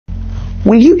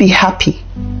Will you be happy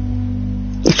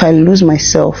if I lose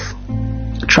myself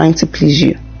trying to please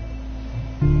you?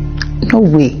 No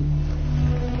way.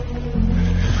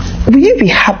 Will you be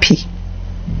happy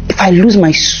if I lose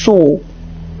my soul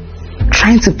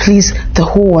trying to please the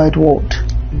whole wide world?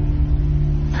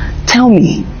 Tell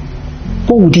me,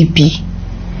 what would it be?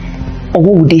 Or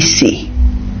what would they say?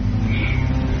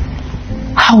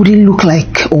 How would it look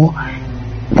like? Or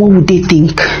what would they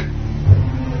think?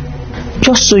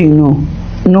 Just so you know,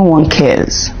 no one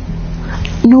cares.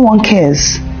 No one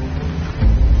cares.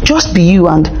 Just be you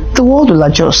and the world will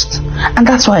adjust. And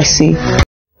that's why I say,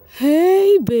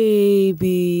 hey babies,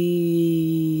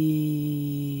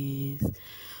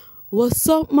 what's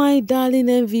up my darling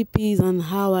MVPs, and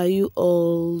how are you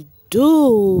all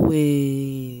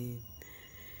doing?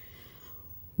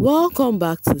 Welcome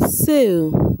back to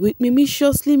Sale with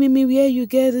Mimiciously Mimi, where you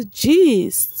get the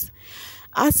gist.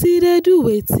 I see they do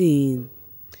waiting.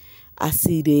 I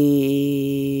see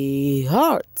they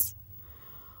hurt.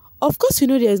 Of course, you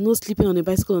know there is no sleeping on a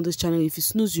bicycle on this channel. If you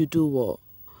snooze, you do what?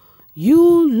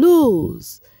 You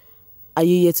lose. Are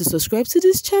you yet to subscribe to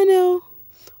this channel?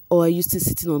 Or are you still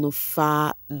sitting on a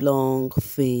far, long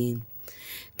thing?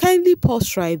 Kindly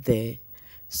pause right there,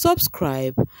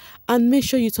 subscribe, and make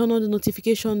sure you turn on the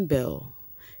notification bell.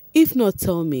 If not,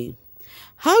 tell me,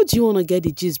 how do you want to get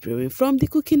the gist brewing from the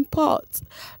cooking pot?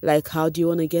 Like, how do you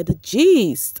want to get the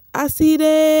gist? I see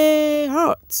the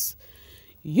hearts.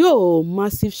 Yo,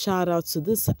 massive shout out to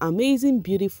this amazing,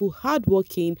 beautiful,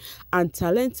 hardworking, and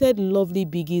talented, lovely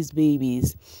Biggies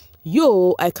babies.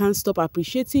 Yo, I can't stop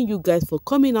appreciating you guys for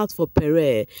coming out for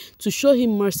Pere to show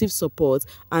him massive support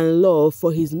and love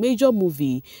for his major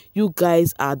movie. You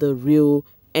guys are the real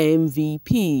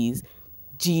MVPs.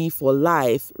 G for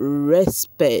life,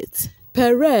 respect.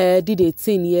 Pere did a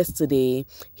thing yesterday.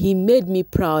 He made me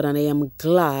proud and I am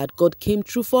glad God came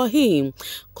through for him.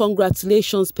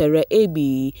 Congratulations, Pere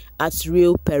AB, at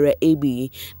Real Pere AB.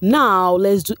 Now,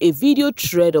 let's do a video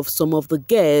thread of some of the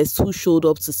guests who showed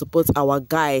up to support our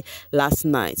guy last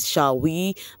night, shall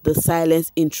we? The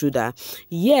Silent Intruder.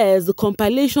 Yes, the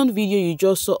compilation video you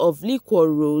just saw of Liquor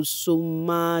Rose,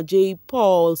 Soma, J.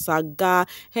 Paul, Saga,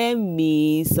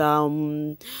 Hemis,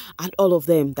 and all of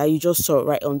them that you just saw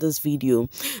right on this video.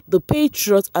 The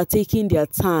patriots are taking their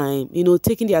time,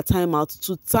 taking their time out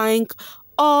to thank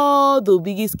all the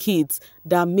biggest kids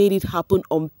that made it happen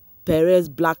on Pere's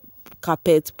Black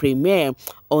Carpet premiere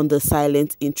on The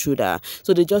Silent Intruder.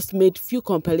 So they just made few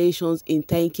compilations in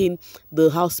thanking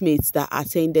the housemates that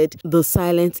attended The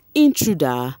Silent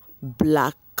Intruder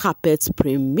Black Carpet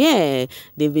premiere.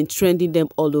 They've been trending them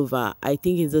all over. I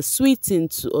think it's a sweet thing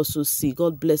to also see.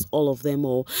 God bless all of them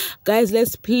all. Guys,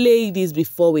 let's play this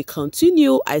before we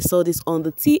continue. I saw this on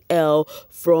the TL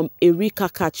from Erika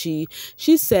Kachi.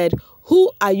 She said,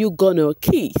 who are you gonna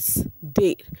kiss,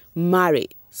 date, marry,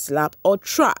 slap or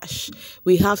trash?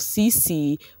 We have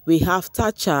CC, we have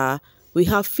Tacha, we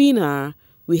have Phyna,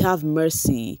 we have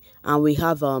Mercy, and we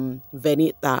have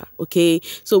Venita. Okay,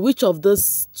 so which of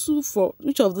these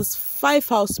five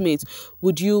housemates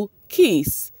would you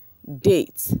kiss,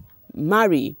 date,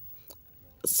 marry,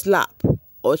 slap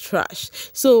or trash?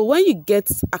 So when you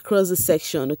get across the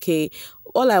section, okay,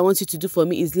 all I want you to do for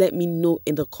me is let me know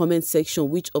in the comment section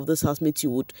which of those housemates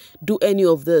you would do any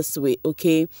of this with.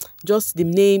 Okay, just the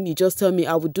name, you just tell me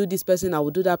I would do this person, I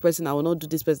would do that person, I will not do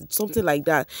this person, something like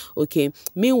that. Okay,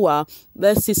 meanwhile,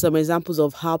 let's see some examples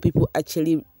of how people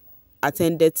actually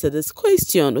attended to this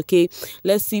question. Okay,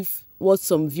 let's see what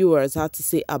some viewers had to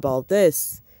say about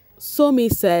this.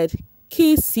 Somi said,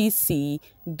 kiss CC,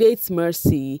 date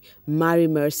Mercy, marry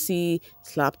Mercy,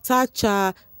 slap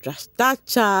Tacha, trash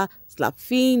Tacha, slap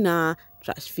Phyna,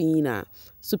 trash Phyna.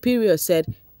 Superior said,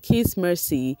 kiss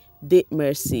Mercy, date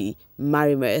Mercy,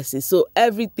 marry Mercy. So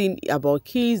everything about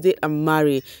kiss, date, and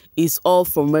marry is all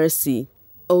for Mercy.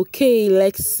 Okay,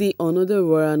 let's see another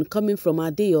one coming from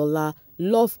Adeola.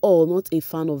 Love all, not a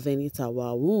fan of Venita.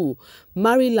 Wow.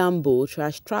 Marry Lambo,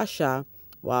 trash Trasha.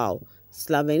 Wow.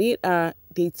 Slap Venita,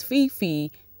 date Fifi,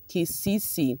 kiss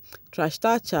CC. Trash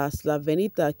Tacha, slap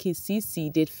Venita, kiss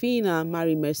CC. Date Phyna,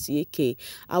 marry Mercy, AK.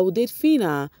 I will date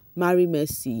Phyna, marry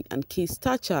Mercy, and kiss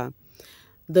Tacha.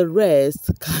 The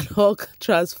rest can hug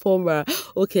Transformer.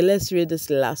 Okay, let's read this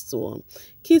last one.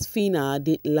 Kiss Phyna,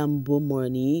 date Lambo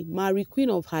Money, marry Queen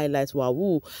of Highlights.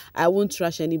 Wow, I won't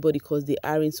trash anybody because they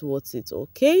aren't worth it.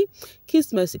 Okay,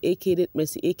 kiss Mercy, AK, date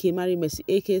Mercy, AK, marry Mercy,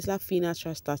 AK, slap Phyna,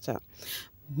 trash Tacha.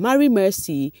 Marry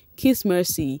Mercy, kiss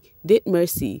Mercy, date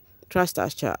Mercy, trash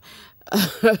Tacha.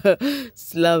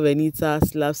 Slap Venita,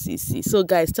 slap CC. So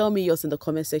guys, tell me yours in the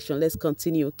comment section. Let's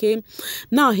continue. Okay,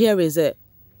 now here is it.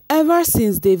 Ever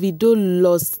since Davido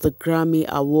lost the Grammy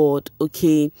Award,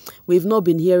 okay, we've not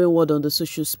been hearing word on the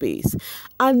social space.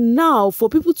 And now, for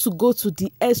people to go to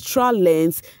the extra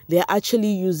length, they're actually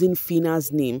using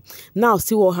Phyna's name. Now,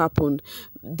 see what happened.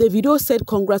 Davido said,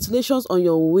 "Congratulations on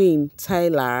your win,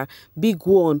 Tyler. Big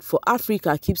one for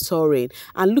Africa. Keep soaring."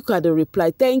 And look at the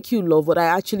reply. "Thank you, love, but I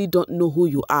actually don't know who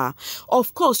you are."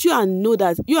 Of course, you and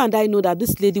I know that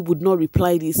this lady would not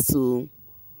reply this to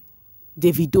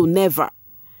Davido, never.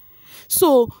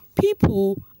 So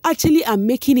people actually are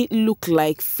making it look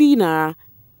like Phyna,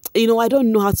 I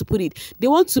don't know how to put it. They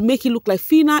want to make it look like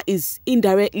Phyna is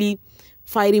indirectly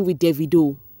fighting with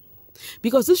Davido.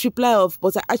 Because this reply of,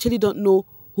 "but I actually don't know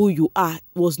who you are,"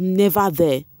 was never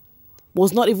there.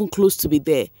 Was not even close to be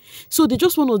there. So they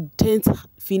just want to dent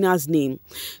Phyna's name.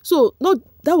 So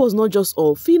that was not just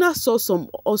all. Phyna saw some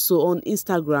also on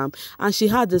Instagram, and she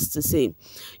had this to say: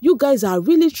 "You guys are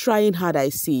really trying hard, I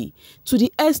see. To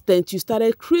the extent you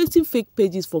started creating fake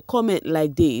pages for comment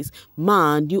like this.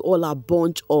 Man, you all are a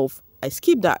bunch of," I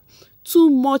skipped that, "too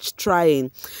much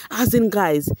trying." As in,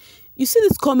 guys, you see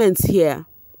these comments here.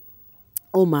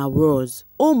 Oh my words.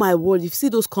 Oh my word. You see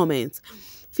those comments.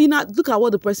 Phyna, look at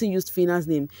what the person used Phyna's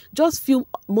name. "Just few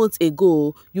months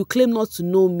ago, you claim not to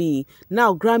know me.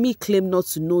 Now Grammy claim not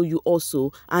to know you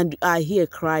also, and are here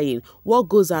crying. What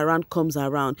goes around comes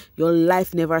around. Your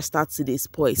life never starts to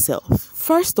spoil itself."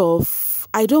 First off,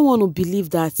 I don't want to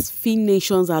believe that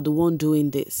bbnations are the one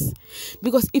doing this.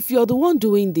 Because if you're the one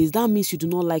doing this, that means you do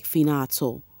not like Phyna at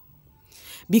all.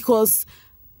 Because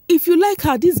if you like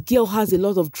her, this girl has a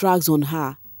lot of drags on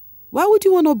her. Why would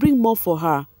you want to bring more for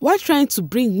her? Why trying to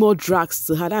bring more drags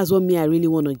to her? That's what I really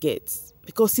want to get.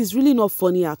 Because it's really not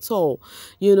funny at all.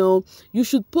 You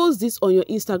should post this on your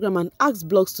Instagram and ask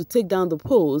blogs to take down the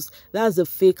post. That's a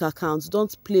fake account.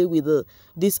 Don't play with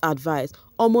this advice.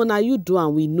 Omo, na you do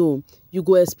and we know. You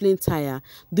go explain tire.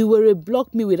 They will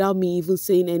block me without me even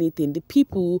saying anything. The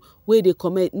people where they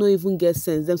comment no even get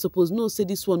sense. Them suppose no say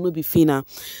this one no be Phyna.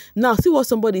 Now see what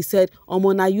somebody said.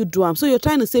 Omo, na you do am. So you're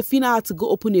trying to say Phyna had to go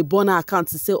open a burner account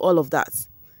to say all of that.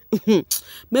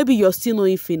 Maybe you're still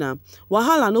knowing Phyna.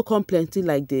 Wahala no come plenty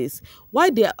like this. Why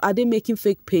are they making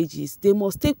fake pages? They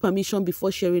must take permission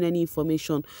before sharing any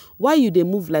information. Why they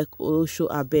move like Osho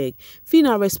abeg?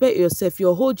 Phyna, respect yourself.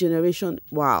 Your whole generation,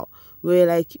 wow. We're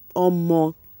like,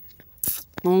 more.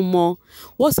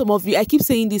 What some of you, I keep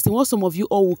saying this, and what some of you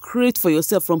all will create for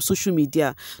yourself from social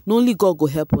media. Not only God go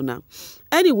help you now.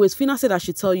 Anyways, Phyna said I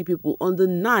should tell you people, on the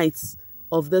 9th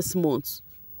of this month,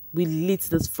 we lit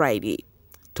this Friday.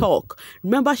 Talk.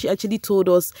 Remember, she actually told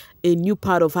us a new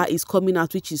part of her is coming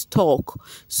out, which is talk.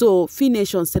 So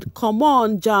bbnation said, "Come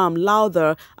on, jam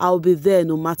louder. I'll be there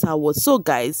no matter what." So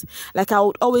guys, like I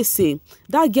would always say,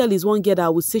 that girl is one girl that I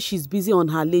would say she's busy on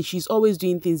her lane. She's always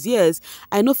doing things. Yes,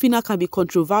 I know Phyna can be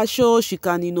controversial. She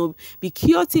can, be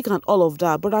chaotic and all of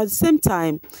that. But at the same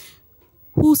time,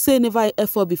 who say never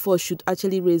effort before should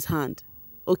actually raise hand.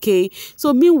 Okay,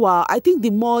 so meanwhile, I think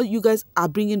the more you guys are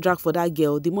bringing drag for that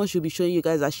girl, the more she'll be showing you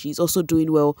guys that she's also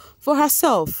doing well for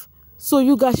herself. So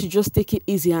you guys should just take it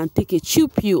easy and take a chill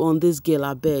pill on this girl,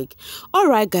 I beg.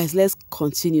 Alright guys, let's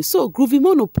continue. So Groovy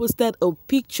Mono posted a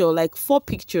picture, like 4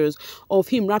 pictures of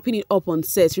him wrapping it up on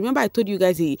set. Remember I told you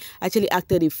guys he actually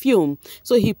acted a film.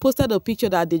 So he posted a picture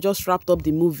that they just wrapped up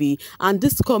the movie. And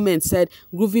this comment said,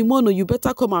 "Groovy Mono, you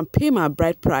better come and pay my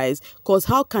bride price. Cause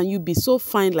how can you be so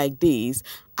fine like this?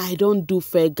 I don't do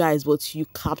fair guys, but you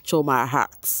capture my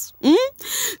heart."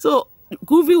 So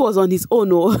Groovy was on his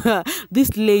own. Oh,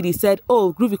 this lady said,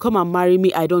 "Oh, Groovy, come and marry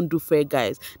me. I don't do fair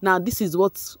guys." Now, this is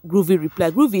what Groovy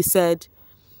replied. Groovy said,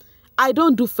 "I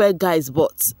don't do fair guys,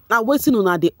 but now waiting on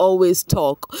her, they always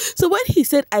talk." So when he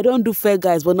said, "I don't do fair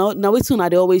guys, but now waiting on her,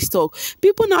 they always talk,"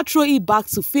 people now throw it back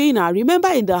to Phyna. Remember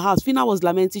in the house, Phyna was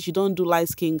lamenting she don't do light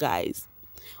skin guys.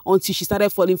 Until she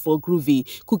started falling for Groovy,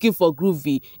 cooking for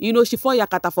Groovy. She fall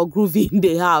yakata for Groovy in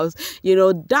the house.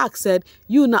 Dark said,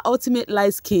 "You na ultimate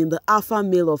light skin, the alpha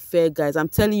male of fair guys." I'm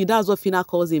telling you, that's what Phyna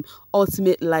calls him,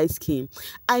 ultimate light skin.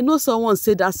 I know someone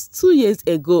said that's 2 years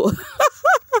ago.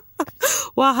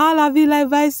 Wahala be like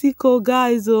bicycle,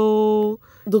 guys. Oh.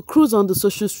 The cruise on the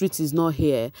social street is not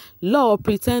here. Law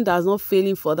pretenders not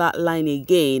failing for that line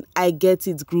again. I get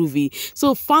it, Groovy.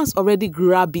 So fans already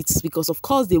grab it because of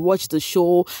course they watched the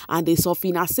show and they saw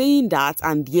Phyna saying that,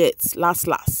 and yet last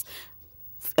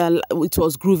it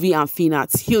was Groovy and Phyna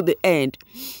till the end.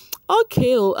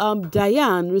 Okay,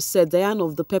 Diane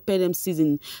of the Pepper Them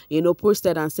season,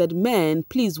 posted and said, "Men,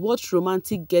 please watch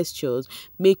romantic gestures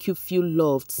make you feel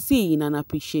loved, seen and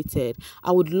appreciated.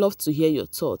 I would love to hear your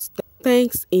thoughts.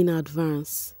 Thanks in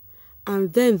advance."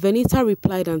 And then Venita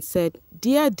replied and said,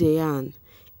 "Dear Diane,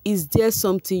 Is there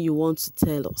something you want to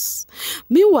tell us?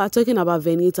 Meanwhile, talking about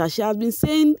Venita, she has been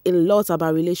saying a lot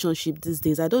about relationship these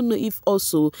days. I don't know if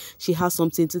also she has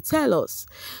something to tell us.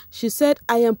 She said,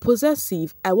 I am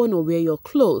possessive. I want to wear your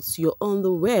clothes, your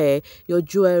underwear, your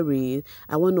jewelry.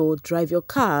 I want to drive your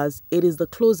cars. It is the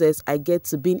closest I get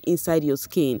to being inside your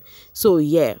skin. So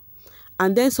yeah.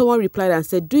 And then someone replied and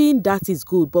said, doing that is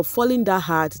good, but falling that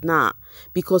hard, nah.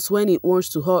 Because when it wants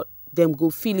to hurt, them go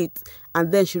feel it.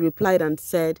 And then she replied and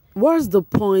said, what's the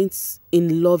point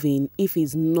in loving if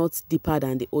it's not deeper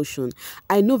than the ocean?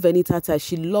 I know Venita type,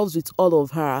 she loves with all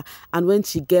of her, and when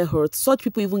she get hurt, such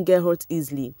people even get hurt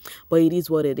easily, but it is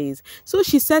what it is. So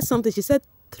she said something. She said,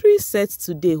 3 sets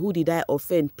today, who did I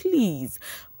offend? Please.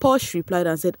 Posh replied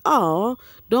and said, oh,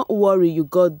 don't worry, you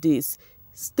got this.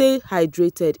 Stay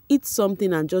hydrated, eat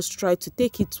something, and just try to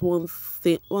take it one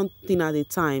thing at a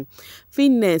time.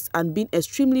 Fitness and being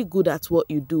extremely good at what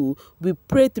you do. We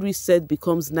pray 3 sets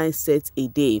becomes 9 sets a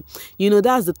day. You know,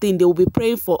 that's the thing. They will be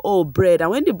praying for bread,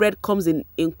 and when the bread comes in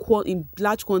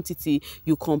large quantity,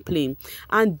 you complain.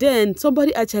 And then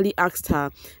somebody actually asked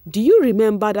her, do you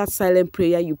remember that silent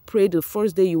prayer you prayed the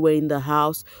first day you were in the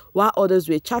house while others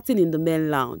were chatting in the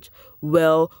main lounge?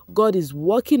 Well, God is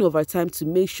working overtime to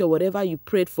make sure whatever you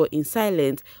prayed for in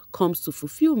silence comes to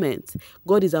fulfillment.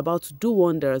 God is about to do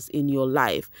wonders in your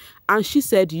life. And she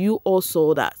said, you all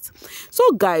saw that.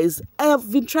 So guys, I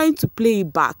have been trying to play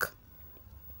it back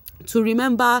to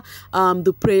remember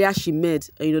the prayer she made,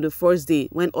 the first day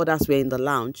when others were in the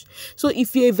lounge. So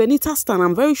if you're a Venita stan,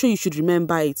 I'm very sure you should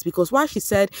remember it, because while she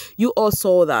said you all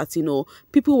saw that,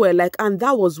 people were like, and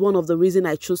that was one of the reasons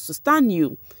I chose to stan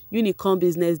you. Unicorn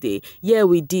Business Day. Yeah,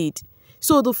 we did.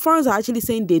 So the fans are actually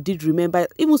saying they did remember.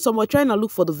 Even some were trying to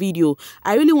look for the video.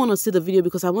 I really want to see the video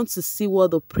because I want to see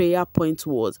what the prayer point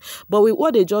was. But with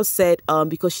what they just said,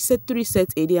 because she said 3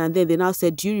 sets a day, and then they now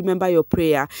said, do you remember your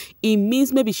prayer? It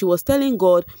means maybe she was telling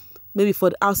God, maybe for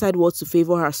the outside world to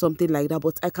favor her, something like that,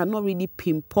 but I cannot really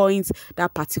pinpoint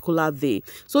that particular day.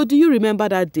 So do you remember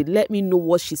that day? Let me know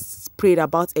what she prayed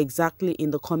about exactly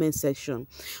in the comment section.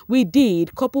 We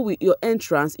did. Coupled with your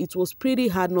entrance, it was pretty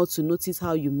hard not to notice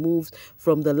how you moved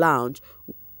from the lounge.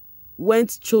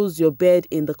 Went, chose your bed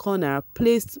in the corner,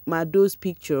 placed Mado's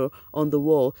picture on the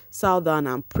wall, sat down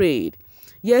and prayed.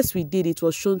 Yes, we did. It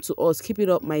was shown to us. Keep it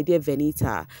up, my dear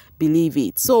Venita. Believe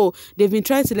it. So they've been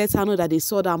trying to let her know that they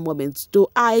saw that moment, though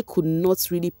I could not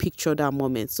really picture that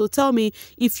moment. So tell me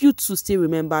if you two still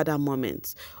remember that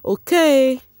moment.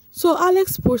 Okay. So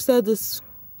Alex posted this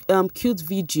cute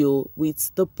video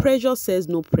with the pressure says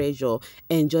no pressure.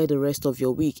 Enjoy the rest of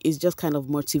your week. It's just kind of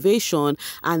motivation.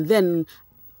 And then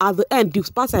at the end, the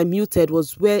part I muted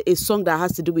was where a song that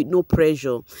has to do with no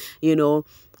pressure,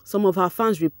 Some of her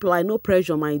fans reply, no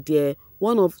pressure, my dear.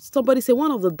 Somebody say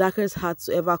one of the darkest hearts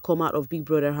to ever come out of Big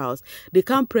Brother house. They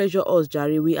can't pressure us,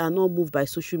 Jerry. We are not moved by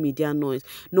social media noise.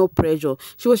 No pressure.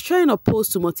 She was trying to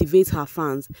post to motivate her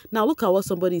fans. Now look at what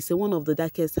somebody said, one of the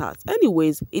darkest hearts.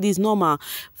 Anyways, it is normal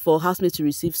for housemates to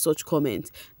receive such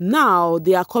comments. Now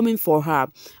they are coming for her.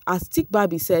 As Tick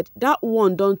Barbie said, that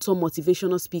one don't turn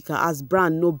motivational speaker as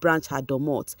brand no branch had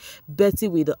domot. Betty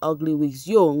with the ugly wigs.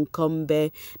 Yo,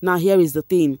 Nkombe. Now here is the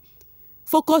thing.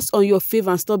 Focus on your fave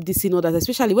and stop dissing others,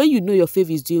 especially when you know your fave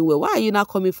is doing well. Why are you not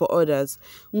coming for others?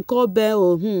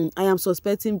 Nkobe, I am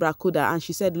suspecting Brakuda. And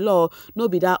she said, Law, no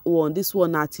be that one. This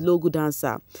one, Atilogu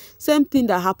dancer. Same thing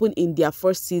that happened in their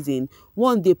first season.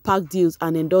 One, they packed deals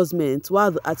and endorsements,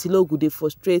 while the Atilogu, they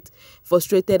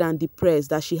frustrated and depressed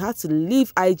that she had to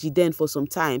leave IG then for some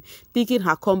time, thinking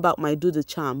her comeback might do the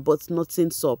charm, but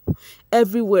nothing's up.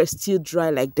 Everywhere still dry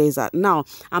like desert. Now,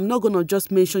 I'm not going to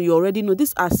just mention, you already know,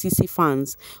 these are CC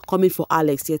fans coming for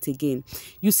Alex yet again.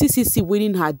 You see CC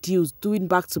winning her deals, doing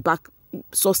back-to-back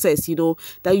success,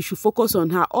 that you should focus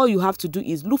on her. All you have to do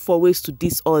is look for ways to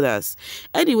diss others.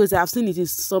 Anyways, I've seen it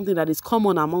is something that is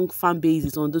common among fan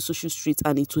bases on the social streets,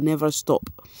 and it will never stop.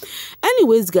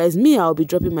 Anyways, guys, I'll be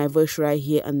dropping my voice right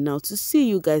here and now to see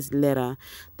you guys later.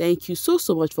 Thank you so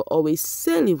much for always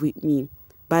sailing with me.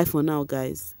 Bye for now,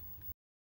 guys.